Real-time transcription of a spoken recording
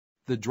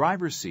The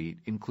driver's seat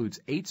includes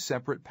 8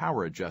 separate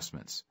power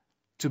adjustments.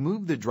 To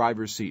move the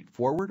driver's seat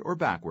forward or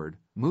backward,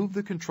 move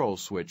the control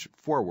switch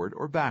forward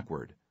or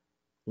backward.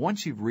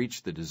 Once you've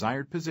reached the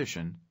desired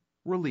position,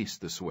 release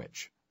the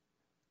switch.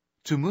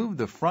 To move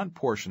the front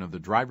portion of the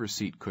driver's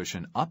seat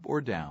cushion up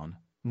or down,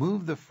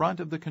 move the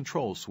front of the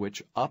control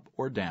switch up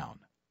or down.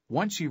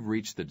 Once you've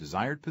reached the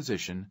desired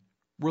position,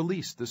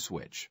 release the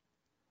switch.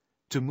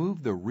 To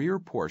move the rear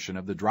portion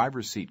of the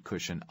driver's seat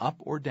cushion up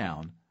or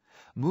down,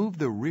 move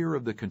the rear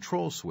of the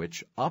control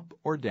switch up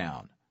or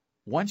down.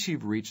 Once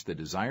you've reached the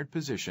desired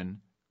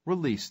position,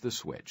 release the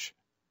switch.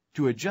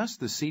 To adjust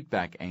the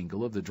seatback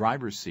angle of the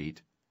driver's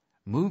seat,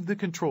 move the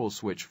control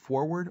switch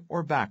forward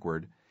or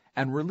backward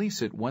and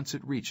release it once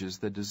it reaches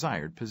the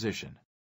desired position.